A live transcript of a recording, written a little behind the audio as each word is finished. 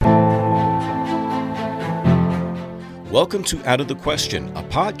Welcome to Out of the Question, a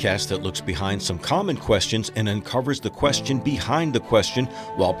podcast that looks behind some common questions and uncovers the question behind the question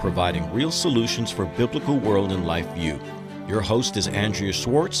while providing real solutions for biblical world and life view. Your host is Andrea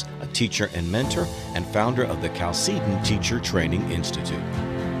Schwartz, a teacher and mentor and founder of the Chalcedon Teacher Training Institute.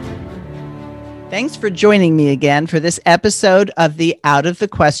 Thanks for joining me again for this episode of the Out of the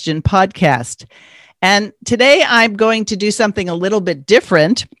Question podcast. And today I'm going to do something a little bit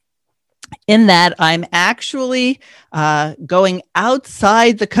different in that I'm actually going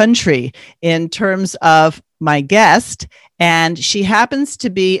outside the country in terms of my guest. And she happens to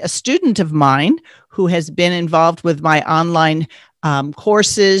be a student of mine who has been involved with my online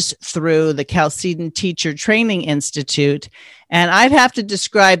courses through the Chalcedon Teacher Training Institute. And I'd have to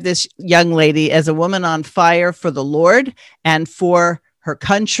describe this young lady as a woman on fire for the Lord and for her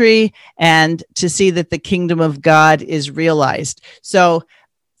country, and to see that the kingdom of God is realized. So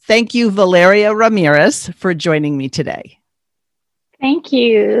thank you, Valeria Ramirez, for joining me today. Thank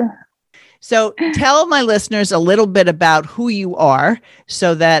you. So tell my listeners a little bit about who you are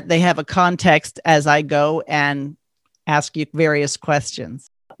so that they have a context as I go and ask you various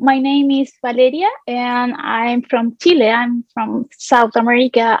questions. My name is Valeria and I'm from Chile. I'm from South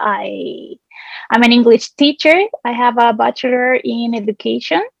America. I'm an English teacher. I have a bachelor in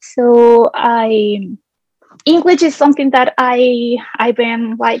education. So English is something that I've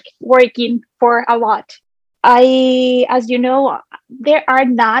been working for a lot. As you know, there are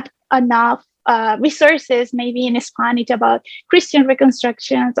not enough resources maybe in Spanish about Christian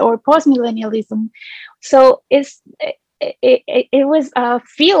reconstructions or postmillennialism. So it was a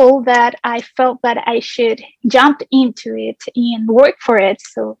field that I felt that I should jump into it and work for it.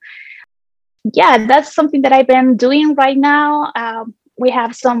 So yeah, that's something that I've been doing right now. We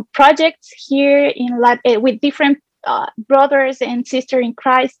have some projects here with different brothers and sisters in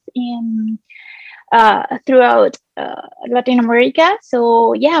Christ throughout Latin America.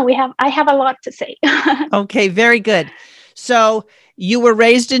 So yeah, I have a lot to say. Okay, very good. So you were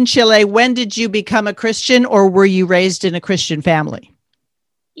raised in Chile. When did you become a Christian, or were you raised in a Christian family?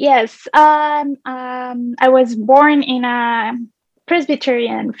 Yes, I was born in a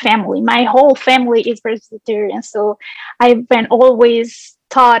Presbyterian family. My whole family is Presbyterian, so I've been always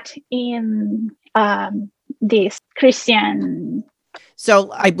taught in this Christian. So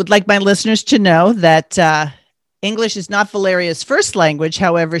I would like my listeners to know that English is not Valeria's first language.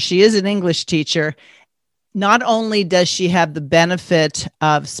 However, she is an English teacher. Not only does she have the benefit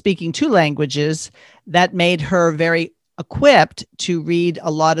of speaking two languages, that made her very equipped to read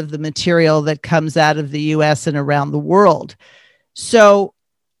a lot of the material that comes out of the U.S. and around the world. So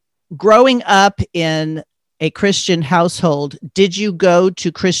growing up in a Christian household, did you go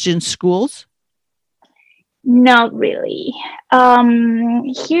to Christian schools? Not really.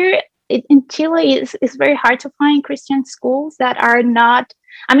 Here in Chile, it's very hard to find Christian schools that are not,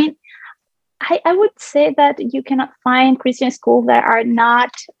 I would say that you cannot find Christian schools that are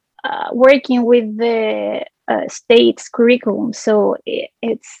not working with the state's curriculum. So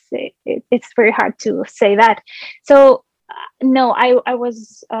it's very hard to say that. So no, I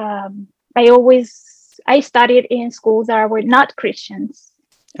studied in schools that were not Christians.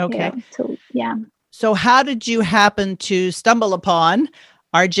 Okay. Yeah. So how did you happen to stumble upon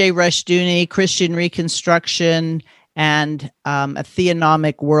R.J. Rushdoony, Christian Reconstruction, and a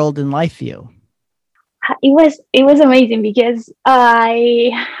theonomic world and life view? It was amazing because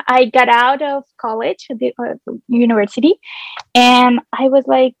I got out of college, the university, and I was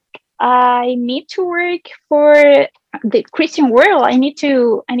like, I need to work for the Christian world. I need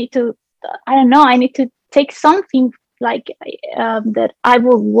to I don't know, I need to take something that I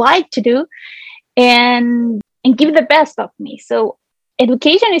would like to do and give the best of me. So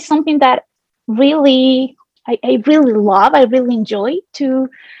education is something that really I really love. I really enjoy to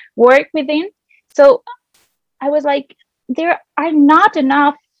work within. So I was like, there are not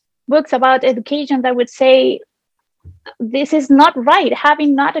enough books about education that would say this is not right.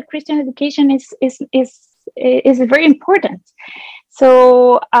 Having not a Christian education is very important.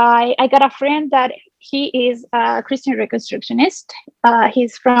 So I got a friend that he is a Christian Reconstructionist.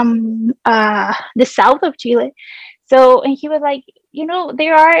 He's from the south of Chile. So, and he was like,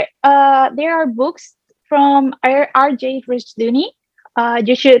 there are books from R.J. Rushdoony.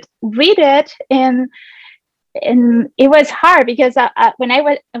 You should read it. And it was hard because when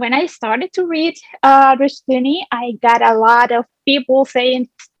I started to read Rushdoony, I got a lot of people saying,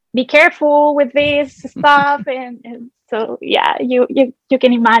 "Be careful with this stuff," and so yeah, you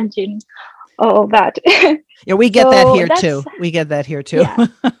can imagine all that. Yeah, we get that here too. We get that here too. Yeah.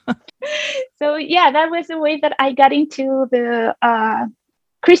 So yeah, that was the way that I got into the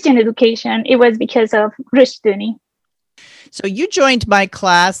Christian education. It was because of Rushdoony. So you joined my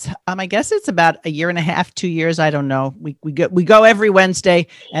class. I guess it's about a year and a half, 2 years. I don't know. We go every Wednesday,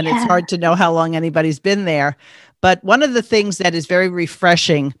 and it's hard to know how long anybody's been there. But one of the things that is very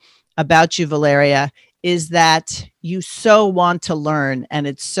refreshing about you, Valeria, is that you so want to learn, and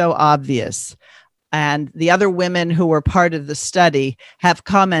it's so obvious. And the other women who were part of the study have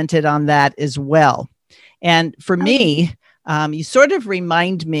commented on that as well. And for me, you sort of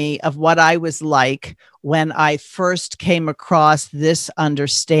remind me of what I was like when I first came across this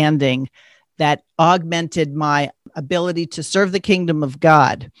understanding that augmented my ability to serve the kingdom of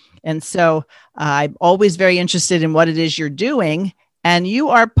God. And so I'm always very interested in what it is you're doing. And you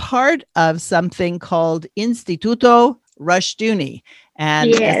are part of something called Instituto Rushdoony.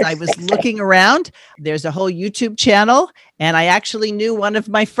 And as I was looking around, there's a whole YouTube channel. And I actually knew one of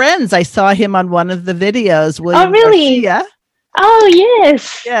my friends. I saw him on one of the videos, William Garcia. Oh,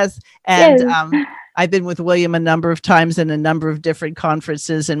 yes. Yes. And I've been with William a number of times in a number of different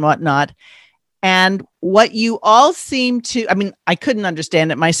conferences and whatnot. And what you all seem to, I couldn't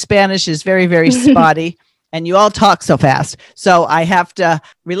understand it. My Spanish is very, very spotty. And you all talk so fast. So I have to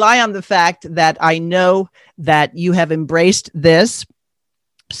rely on the fact that I know that you have embraced this.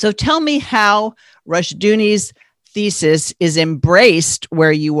 So tell me how Rushdoony's thesis is embraced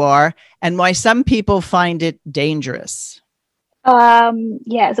where you are and why some people find it dangerous.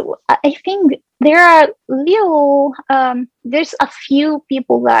 Yes, I think there are there's a few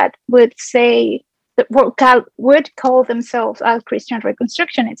people that would say, would call themselves as Christian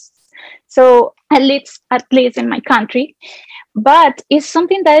Reconstructionists. So at least in my country, but it's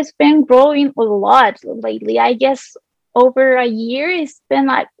something that has been growing a lot lately. I guess over a year, it's been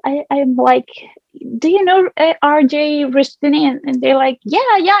like I'm like, do you know R.J. Rushdoony? And they're like, yeah,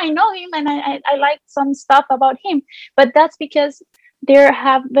 I know him, and I like some stuff about him. But that's because there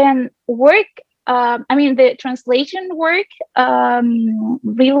have been work. The translation work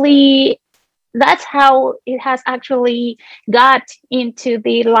really. That's how it has actually got into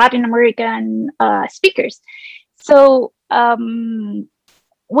the Latin American speakers. So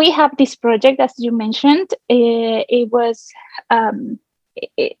we have this project, as you mentioned. It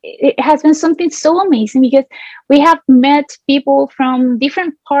has been something so amazing because we have met people from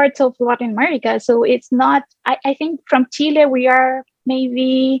different parts of Latin America. So it's not, I think from Chile, we are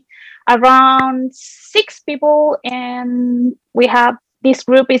maybe around 6 people, and we have, this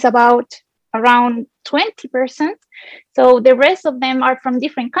group is about around 20%. So the rest of them are from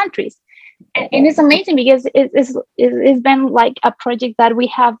different countries. And it's amazing because it's been like a project that we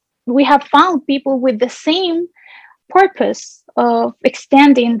have found people with the same purpose of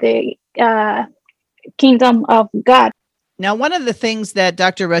extending the kingdom of God. Now, one of the things that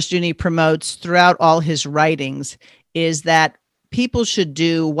Dr. Rushdoony promotes throughout all his writings is that people should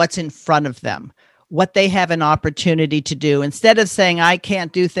do what's in front of them, what they have an opportunity to do. Instead of saying, I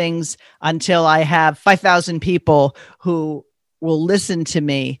can't do things until I have 5,000 people who will listen to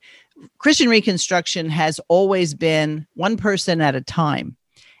me. Christian Reconstruction has always been one person at a time.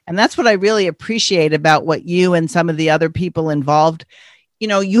 And that's what I really appreciate about what you and some of the other people involved.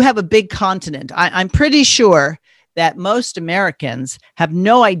 You have a big continent. I'm pretty sure that most Americans have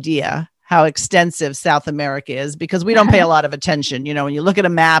no idea how extensive South America is because we don't pay a lot of attention. When you look at a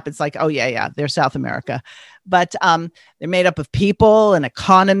map, it's like, oh, yeah, they're South America. But they're made up of people and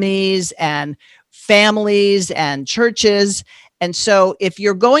economies and families and churches. And so if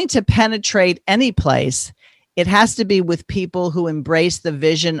you're going to penetrate any place, it has to be with people who embrace the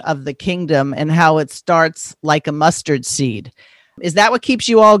vision of the kingdom and how it starts like a mustard seed. Is that what keeps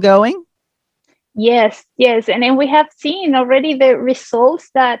you all going? Yes. And then we have seen already the results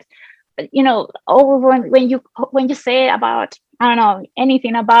that, when you say about, I don't know,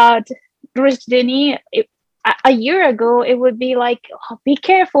 anything about Rushdoony, a year ago, it would be like, oh, be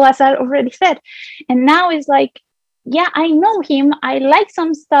careful, as I already said. And now it's like, yeah, I know him. I like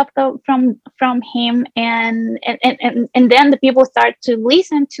some stuff from him, and then the people start to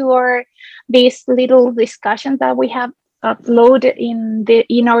listen to these little discussions that we have uploaded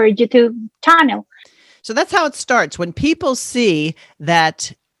in our YouTube channel. So that's how it starts. When people see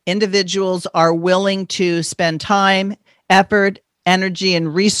that individuals are willing to spend time, effort, energy,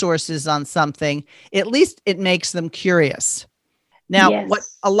 and resources on something, at least it makes them curious. Now, yes. What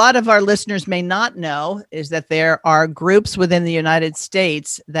a lot of our listeners may not know is that there are groups within the United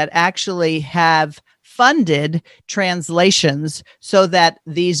States that actually have funded translations so that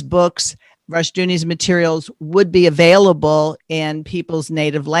these books, Rushdoony's materials, would be available in people's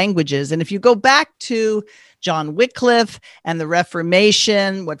native languages. And if you go back to John Wycliffe and the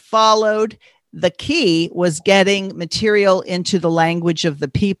Reformation, what followed, the key was getting material into the language of the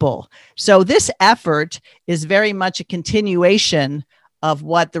people. So this effort is very much a continuation of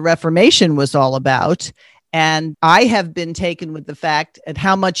what the Reformation was all about. And I have been taken with the fact at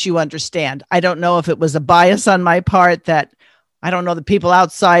how much you understand. I don't know if it was a bias on my part that I don't know the people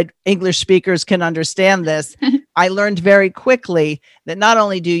outside English speakers can understand this. I learned very quickly that not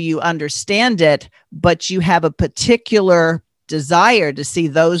only do you understand it, but you have a particular desire to see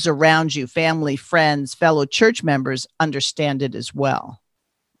those around you, family, friends, fellow church members, understand it as well.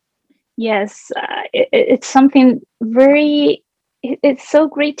 Yes, it's something very, it's so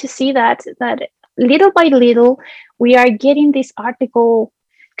great to see that little by little, we are getting this article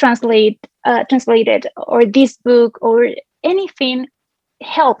translated, or this book, or anything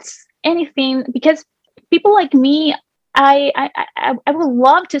helps, anything, because people like me, I would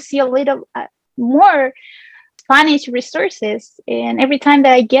love to see a little more Spanish resources. And every time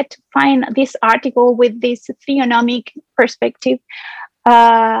that I get to find this article with this theonomic perspective,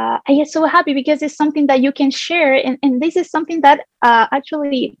 I get so happy, because it's something that you can share. And this is something that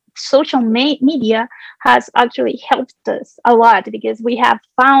actually social media has actually helped us a lot, because we have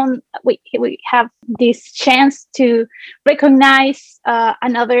found, we have this chance to recognize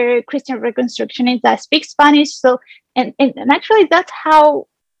another Christian reconstructionist that speaks Spanish. So, and actually that's how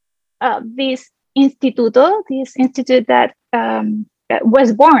this institute that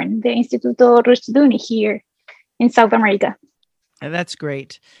was born, the Instituto Rushdoony here in South America. That's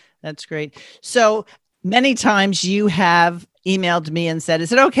great. That's great. So many times you have emailed me and said,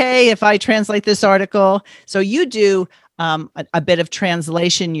 is it okay if I translate this article? So you do a bit of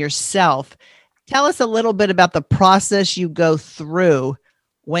translation yourself. Tell us a little bit about the process you go through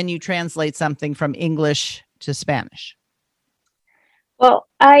when you translate something from English to Spanish. Well,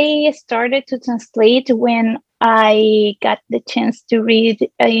 I started to translate when I got the chance to read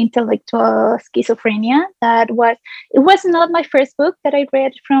Intellectual Schizophrenia. It was not my first book that I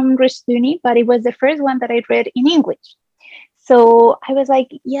read from Rushdoony, but it was the first one that I read in English. So I was like,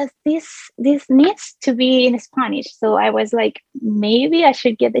 yes, this needs to be in Spanish. So I was like, maybe I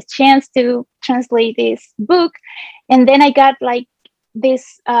should get the chance to translate this book. And then I got like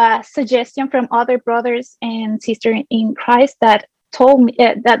this suggestion from other brothers and sisters in Christ that told me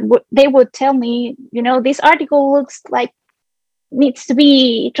they would tell me, this article looks like needs to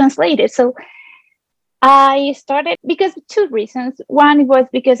be translated. So I started because of two reasons. One was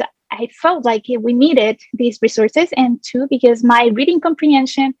because I felt like we needed these resources, and two, because my reading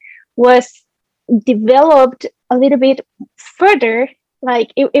comprehension was developed a little bit further.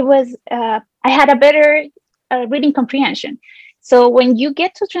 Like it was, I had a better reading comprehension. So when you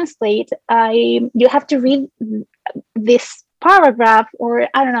get to translate, you have to read this paragraph, or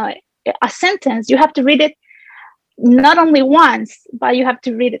I don't know, a sentence. You have to read it not only once, but you have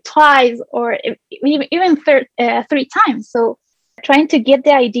to read it twice, or even three times. So trying to get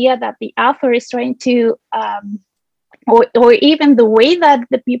the idea that the author is trying to, or even the way that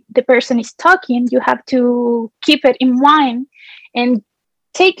the person is talking, you have to keep it in mind and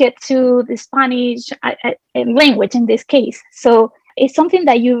take it to the Spanish language in this case. So it's something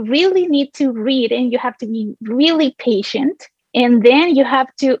that you really need to read, and you have to be really patient. And then you have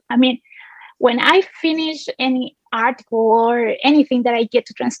to, when I finish any article or anything that I get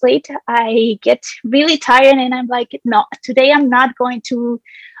to translate, I get really tired, and I'm like, no, today I'm not going to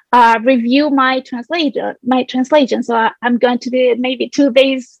review my translation. So I'm going to do it maybe 2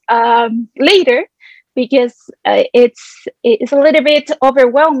 days later, because it's a little bit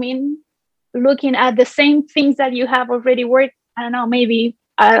overwhelming looking at the same things that you have already worked, I don't know, maybe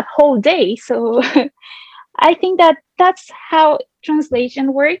a whole day. So I think that that's how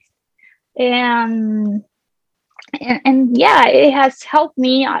translation works. And yeah, it has helped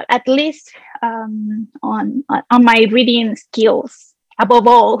me at least on my reading skills above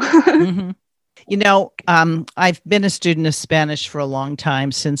all. Mm-hmm. I've been a student of Spanish for a long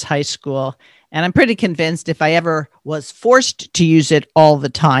time, since high school, and I'm pretty convinced if I ever was forced to use it all the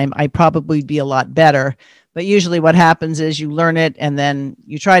time, I'd probably be a lot better. But usually what happens is you learn it and then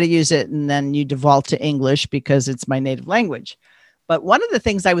you try to use it and then you default to English because it's my native language. But one of the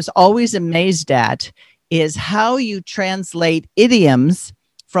things I was always amazed at is how you translate idioms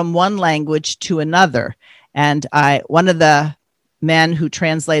from one language to another. And one of the men who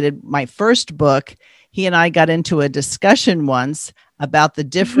translated my first book, he and I got into a discussion once about the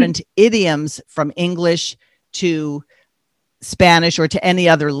different idioms from English to Spanish or to any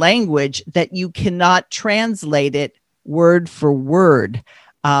other language, that you cannot translate it word for word.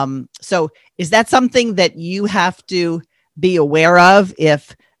 So is that something that you have to be aware of?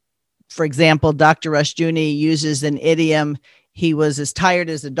 If, for example, Dr. Rushdoony uses an idiom he was as tired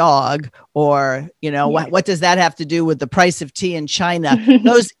as a dog, or, what does that have to do with the price of tea in China?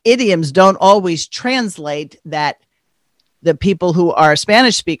 Those idioms don't always translate that the people who are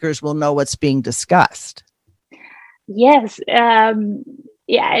Spanish speakers will know what's being discussed. Yes.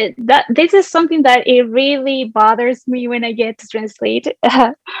 This is something that it really bothers me when I get to translate.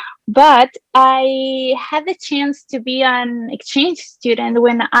 But I had the chance to be an exchange student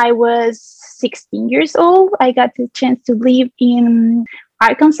when I was 16 years old. I got the chance to live in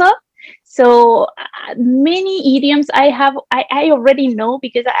Arkansas. So many idioms I already know,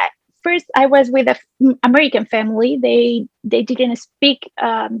 because first I was with an American family. They didn't speak.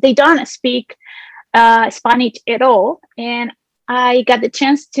 They don't speak Spanish at all, and I got the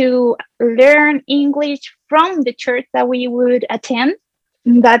chance to learn English from the church that we would attend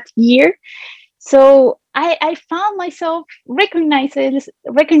that year. So I found myself recognizing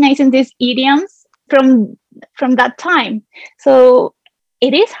these idioms from that time. So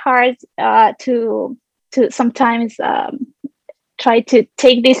it is hard to sometimes try to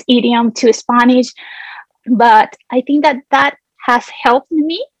take this idiom to Spanish, but I think that has helped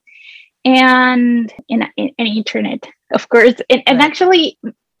me, and in internet, of course, and Right. Actually,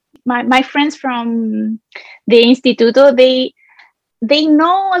 my friends from the Instituto, they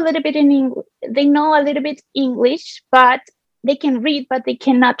know a little bit they know a little bit English, but they can read, but they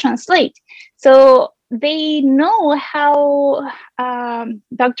cannot translate. So they know how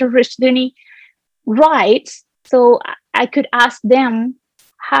Dr. Rushduni writes. So I could ask them,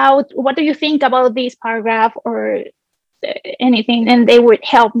 what do you think about this paragraph or anything, and they would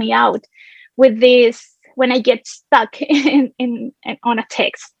help me out with this when I get stuck on a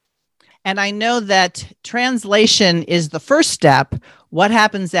text. And I know that translation is the first step. What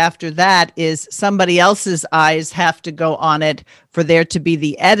happens after that is somebody else's eyes have to go on it for there to be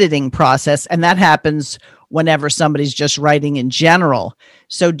the editing process. And that happens whenever somebody's just writing in general.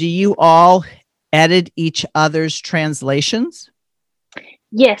 So do you all edit each other's translations?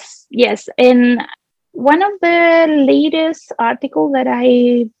 Yes. And one of the latest articles that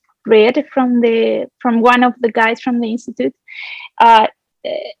I read from one of the guys from the Institute,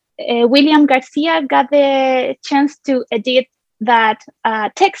 William Garcia got the chance to edit that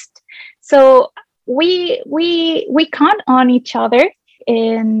text. So we count on each other,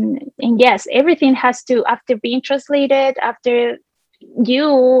 and yes, everything has to, after being translated, after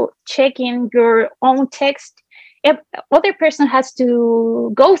you checking your own text, other person has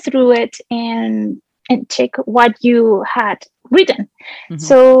to go through it and check what you had written. Mm-hmm.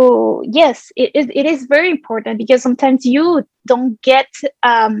 So yes, it is very important, because sometimes you don't get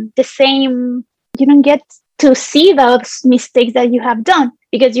you don't get to see those mistakes that you have done,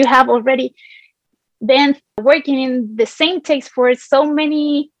 because you have already been working in the same text for so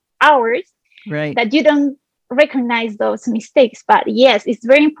many hours, right, that you don't recognize those mistakes. But yes, it's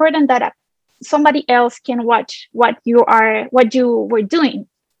very important that somebody else can watch what you were doing,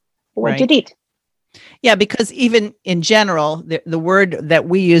 what you did. Yeah, because even in general, the word that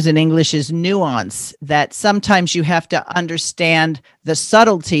we use in English is nuance, that sometimes you have to understand the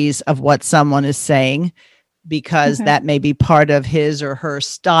subtleties of what someone is saying, because mm-hmm. that may be part of his or her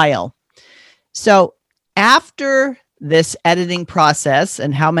style. So after this editing process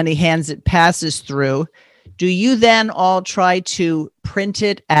and how many hands it passes through, do you then all try to print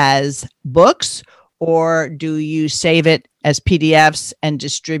it as books, or do you save it as PDFs and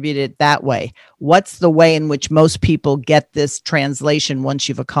distribute it that way? What's the way in which most people get this translation once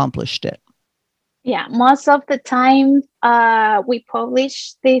you've accomplished it? Yeah, most of the time we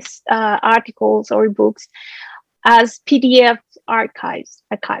publish these articles or books as PDF archives,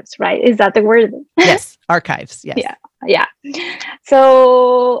 right? Is that the word? Yes, archives, yes. Yeah.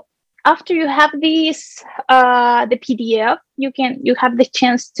 So after you have these, the PDF, you have the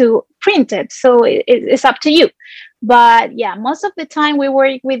chance to print it. So it's up to you. But yeah, most of the time we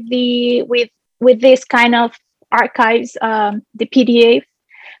work with this kind of archives, the PDF,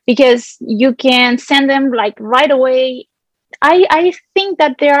 because you can send them like right away. I think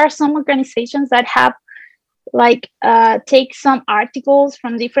that there are some organizations that have take some articles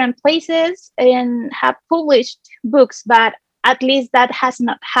from different places and have published books, but at least that has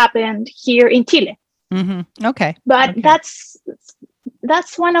not happened here in Chile. Mm-hmm. Okay. But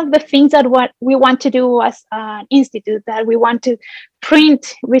that's one of the things that what we want to do as an institute, that we want to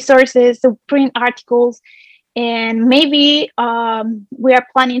print resources, to print articles, and maybe we are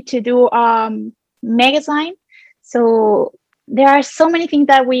planning to do magazine. So there are so many things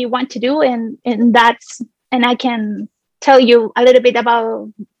that we want to do, and I can tell you a little bit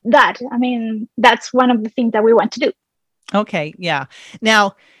about that. I mean, that's one of the things that we want to do. Okay. Yeah.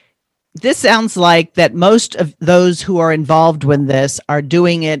 Now, this sounds like that most of those who are involved with this are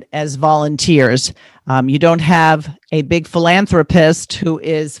doing it as volunteers. You don't have a big philanthropist who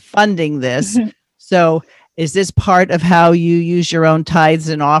is funding this. So is this part of how you use your own tithes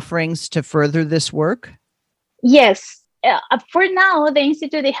and offerings to further this work? Yes. For now, the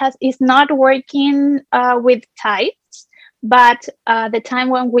Institute is not working with tithes, but the time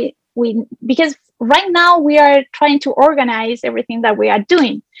when we because right now we are trying to organize everything that we are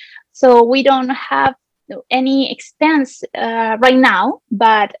doing. So we don't have any expense right now,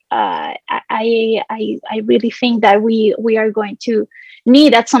 but I really think that we are going to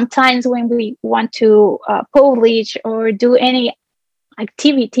need at some times when we want to publish or do any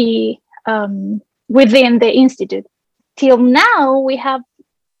activity within the Institute. Till now, we have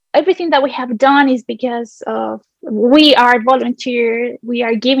everything that we have done is because we are volunteer. We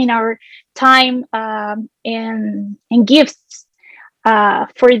are giving our time and gifts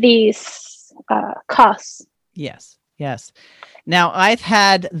for this cause. Yes, yes. Now, I've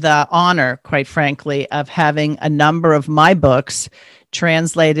had the honor, quite frankly, of having a number of my books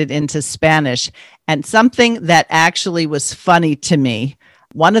translated into Spanish. And something that actually was funny to me,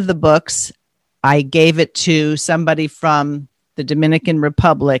 one of the books, I gave it to somebody from the Dominican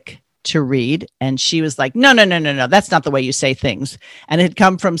Republic to read. And she was like, no, that's not the way you say things. And it had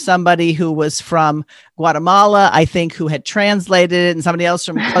come from somebody who was from Guatemala, I think, who had translated it, and somebody else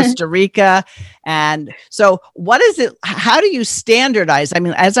from Costa Rica. And so what is it? How do you standardize? I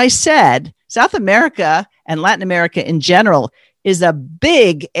mean, as I said, South America and Latin America in general is a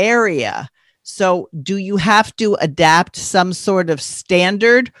big area. So do you have to adapt some sort of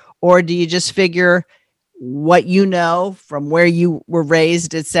standard, or do you just figure what you know from where you were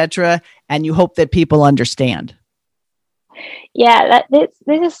raised, etc., and you hope that people understand? Yeah, this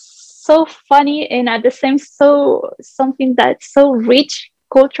is so funny, and at the same something that's so rich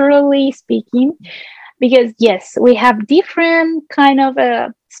culturally speaking, because yes, we have different kind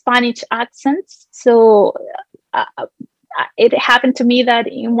of Spanish accents. So it happened to me that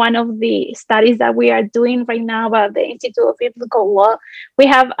in one of the studies that we are doing right now about the Institute of Biblical Law, we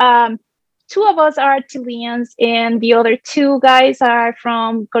have two of us are Chileans and the other two guys are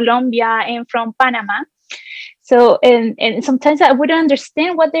from Colombia and from Panama. So, and sometimes I wouldn't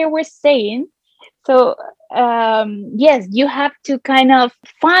understand what they were saying. So, yes, you have to kind of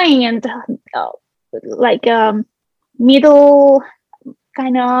find middle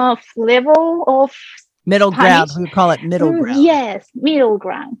kind of level of middle Spanish. ground. We call it middle ground. Yes, middle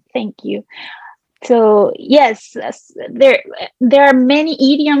ground. Thank you. So yes, there are many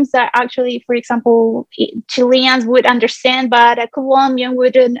idioms that actually, for example, Chileans would understand, but a Colombian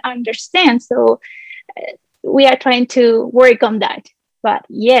wouldn't understand. So we are trying to work on that. But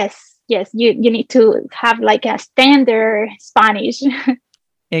yes, you need to have like a standard Spanish.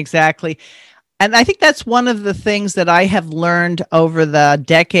 Exactly. And I think that's one of the things that I have learned over the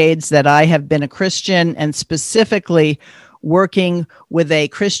decades that I have been a Christian, and specifically working with a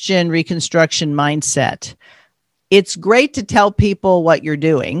Christian Reconstruction mindset. It's great to tell people what you're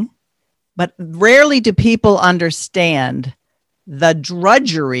doing, but rarely do people understand the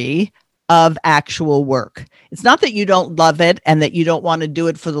drudgery of actual work. It's not that you don't love it and that you don't want to do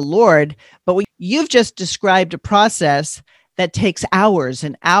it for the Lord, but you've just described a process that takes hours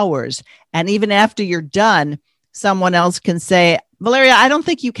and hours. And even after you're done, someone else can say, Valeria, I don't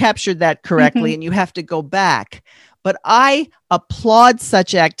think you captured that correctly, and you have to go back. But I applaud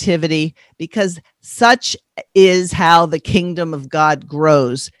such activity because such is how the kingdom of God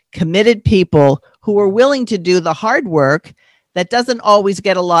grows. Committed people who are willing to do the hard work that doesn't always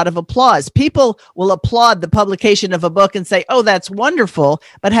get a lot of applause. People will applaud the publication of a book and say, oh, that's wonderful,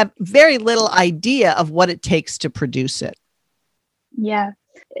 but have very little idea of what it takes to produce it. Yeah,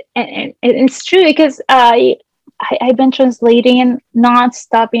 and it's true because I've been translating not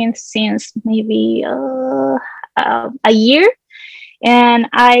stopping since maybe a year, and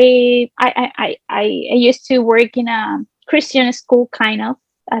I used to work in a Christian school, kind of,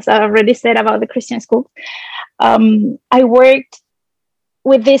 as I already said about the Christian school. I worked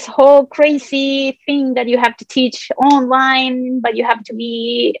with this whole crazy thing that you have to teach online, but you have to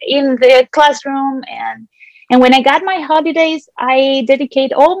be in the classroom. And when I got my holidays, I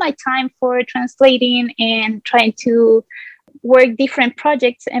dedicate all my time for translating and trying to work different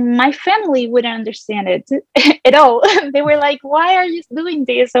projects, and my family wouldn't understand it at all. They were like, why are you doing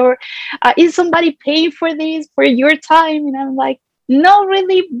this? Or is somebody paying for this for your time? And I'm like, no,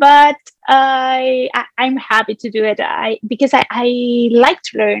 really, but I'm happy to do it because I like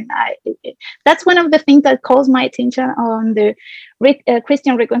to learn. That's one of the things that calls my attention on the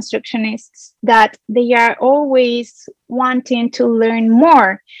Christian Reconstructionists, that they are always wanting to learn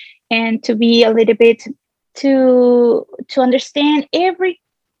more. and to be a little bit to understand every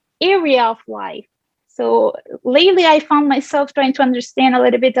area of life. So lately I found myself trying to understand a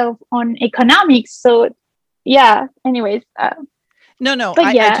little bit on economics. So yeah, anyways. No, But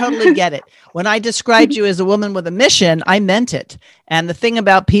I yeah. totally get it. When I described you as a woman with a mission, I meant it. And the thing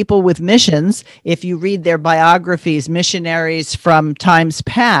about people with missions, if you read their biographies, missionaries from times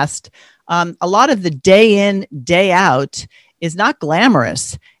past, a lot of the day in, day out is not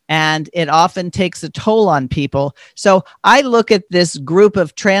glamorous. And it often takes a toll on people. So I look at this group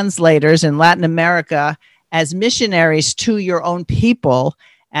of translators in Latin America as missionaries to your own people.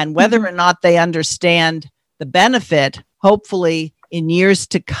 And whether or not they understand the benefit, hopefully in years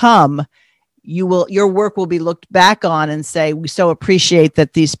to come, your work will be looked back on and say, we so appreciate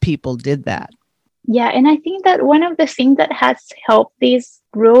that these people did that. Yeah, and I think that one of the things that has helped this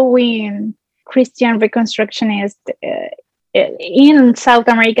growing Christian Reconstructionist in South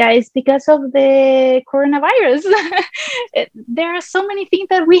America is because of the coronavirus. There are so many things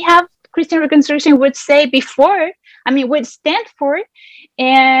that we have Christian Reconstruction would say before, would stand for,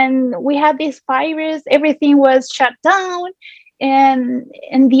 and we had this virus, everything was shut down, and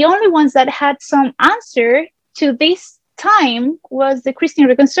the only ones that had some answer to this time was the Christian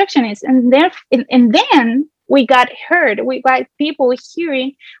Reconstructionists, and then we got heard, we got people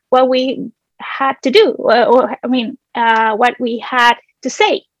hearing what we had to do, what we had to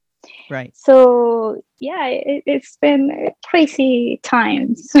say. Right. So yeah, it's been crazy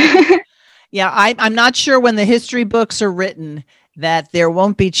times. Yeah, I'm not sure when the history books are written that there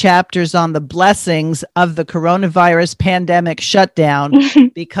won't be chapters on the blessings of the coronavirus pandemic shutdown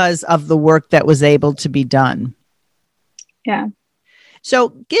because of the work that was able to be done. Yeah. So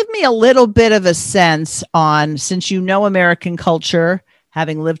give me a little bit of a sense on, since you know American culture,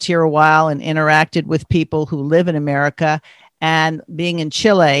 having lived here a while and interacted with people who live in America and being in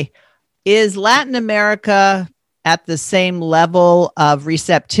Chile, is Latin America at the same level of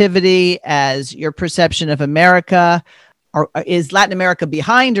receptivity as your perception of America? Or is Latin America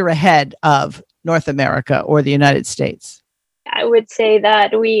behind or ahead of North America or the United States? I would say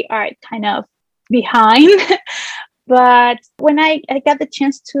that we are kind of behind. But when I got the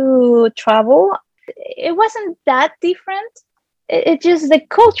chance to travel, it wasn't that different. It just, the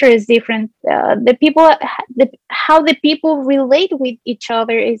culture is different. The people, how the people relate with each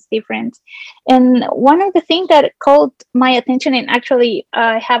other is different. And one of the things that called my attention, and actually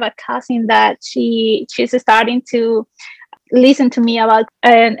I have a cousin that she's starting to listen to me about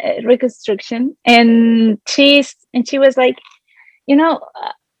reconstruction, and she was like,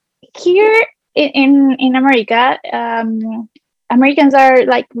 here in America, Americans are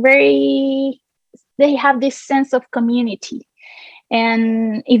like they have this sense of community.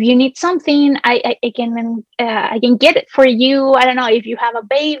 And if you need something, I can get it for you. I don't know, if you have a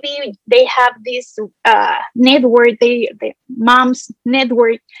baby, they have this network, the moms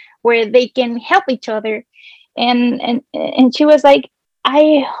network, where they can help each other. And she was like,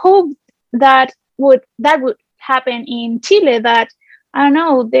 I hope that would happen in Chile. That, I don't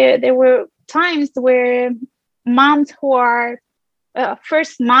know, there were times where moms who are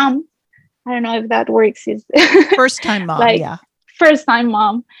first mom, I don't know if that works, is first time mom, yeah. First time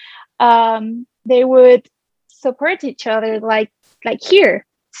mom, they would support each other like here.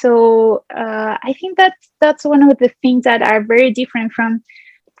 So I think that's one of the things that are very different from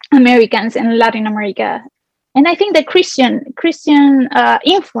Americans and Latin America. And I think the Christian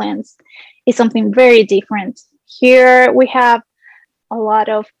influence is something very different. Here we have a lot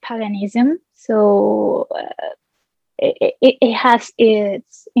of paganism, so it has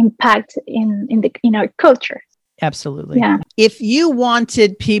its impact in our culture. Absolutely. Yeah. If you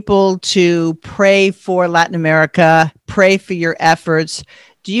wanted people to pray for Latin America, pray for your efforts,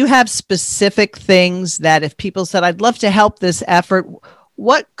 do you have specific things that if people said, I'd love to help this effort,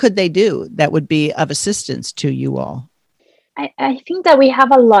 what could they do that would be of assistance to you all? I think that we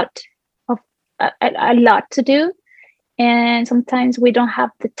have a lot to do, and sometimes we don't have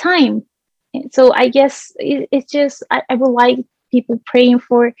the time. So I guess it's just, I would like people praying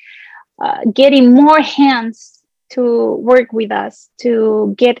for getting more hands to work with us,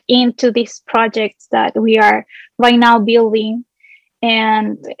 to get into these projects that we are right now building.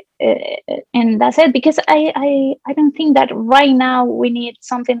 And that's it, because I don't think that right now we need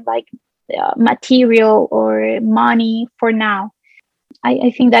something like material or money for now.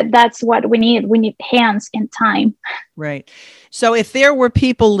 I think that that's what we need. We need hands and time. Right. So if there were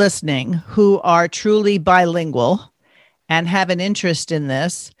people listening who are truly bilingual and have an interest in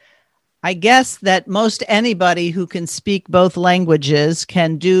this, I guess that most anybody who can speak both languages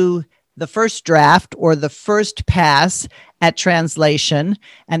can do the first draft or the first pass at translation,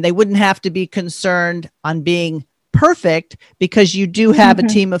 and they wouldn't have to be concerned on being perfect because you do have a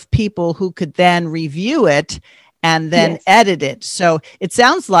team of people who could then review it and then edit it. So it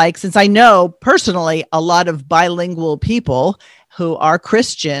sounds like, since I know personally a lot of bilingual people who are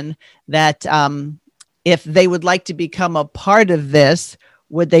Christian, that if they would like to become a part of this,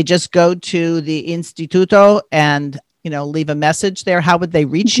 would they just go to the Instituto and, leave a message there? How would they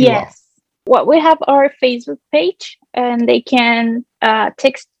reach you all? Yes. Well, we have our Facebook page, and they can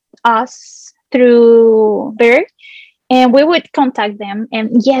text us through there, and we would contact them.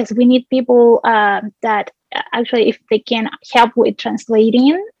 And yes, we need people that actually, if they can help with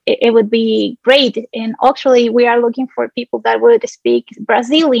translating, it would be great. And actually, we are looking for people that would speak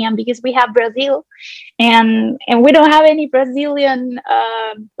Brazilian, because we have Brazil, and we don't have any Brazilian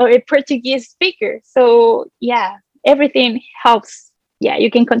or a Portuguese speaker. So yeah, everything helps. Yeah,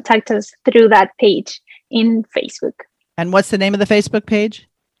 you can contact us through that page in Facebook. And what's the name of the Facebook page?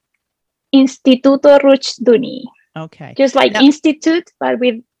 Instituto Ruchduni. Okay. Just like institute, but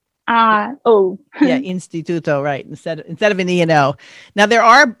with O. Yeah, Instituto, right. Instead of an E and O. Now, there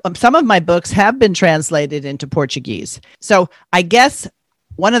are some of my books have been translated into Portuguese. So I guess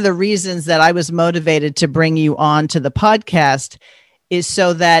one of the reasons that I was motivated to bring you on to the podcast is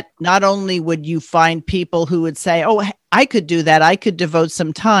so that not only would you find people who would say, oh, I could do that, I could devote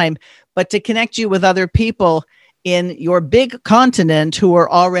some time, but to connect you with other people in your big continent who are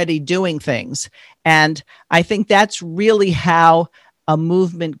already doing things. And I think that's really how a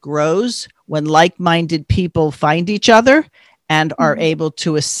movement grows, when like-minded people find each other and are able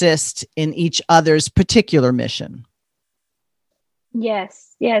to assist in each other's particular mission.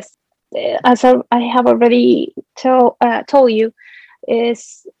 Yes. As I have already told you,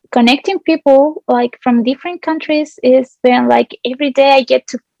 is connecting people like from different countries. Is then like every day I get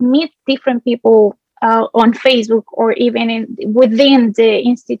to meet different people on Facebook or even within the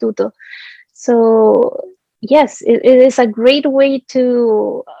Instituto. So yes, it is a great way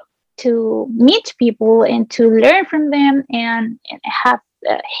to meet people and to learn from them and have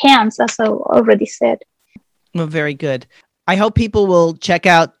hands, as I already said. Well, very good. I hope people will check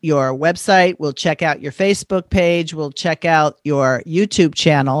out your website, will check out your Facebook page, will check out your YouTube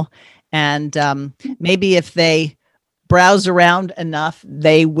channel. And maybe if they browse around enough,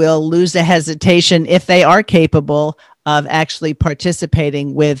 they will lose a hesitation if they are capable of actually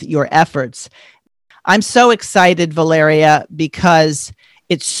participating with your efforts. I'm so excited, Valeria, because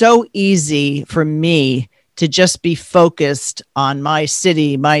it's so easy for me to just be focused on my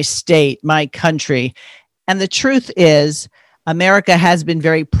city, my state, my country. And the truth is, America has been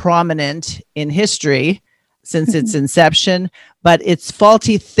very prominent in history since its inception, but it's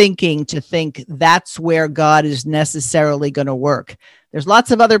faulty thinking to think that's where God is necessarily going to work. There's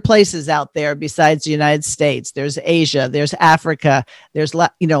lots of other places out there besides the United States. There's Asia, there's Africa, there's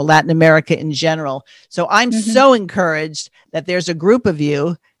Latin America in general. So I'm so encouraged that there's a group of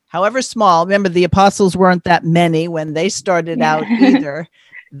you, however small. Remember, the apostles weren't that many when they started out either,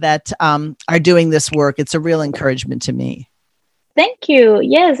 that are doing this work. It's a real encouragement to me. Thank you.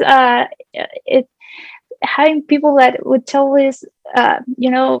 Yes, having people that would tell us,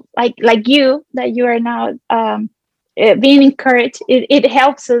 like you, that you are now being encouraged, it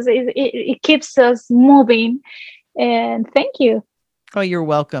helps us. It keeps us moving. And thank you. Oh, you're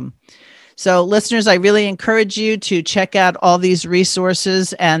welcome. So listeners, I really encourage you to check out all these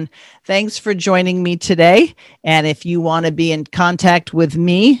resources, and thanks for joining me today. And if you want to be in contact with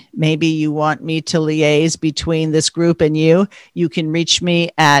me, maybe you want me to liaise between this group and you can reach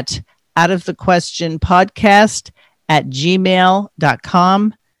me at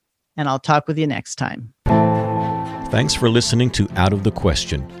outofthequestionpodcast@gmail.com, and I'll talk with you next time. Thanks for listening to Out of the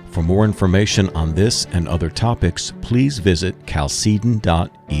Question. For more information on this and other topics, please visit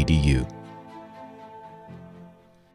chalcedon.edu.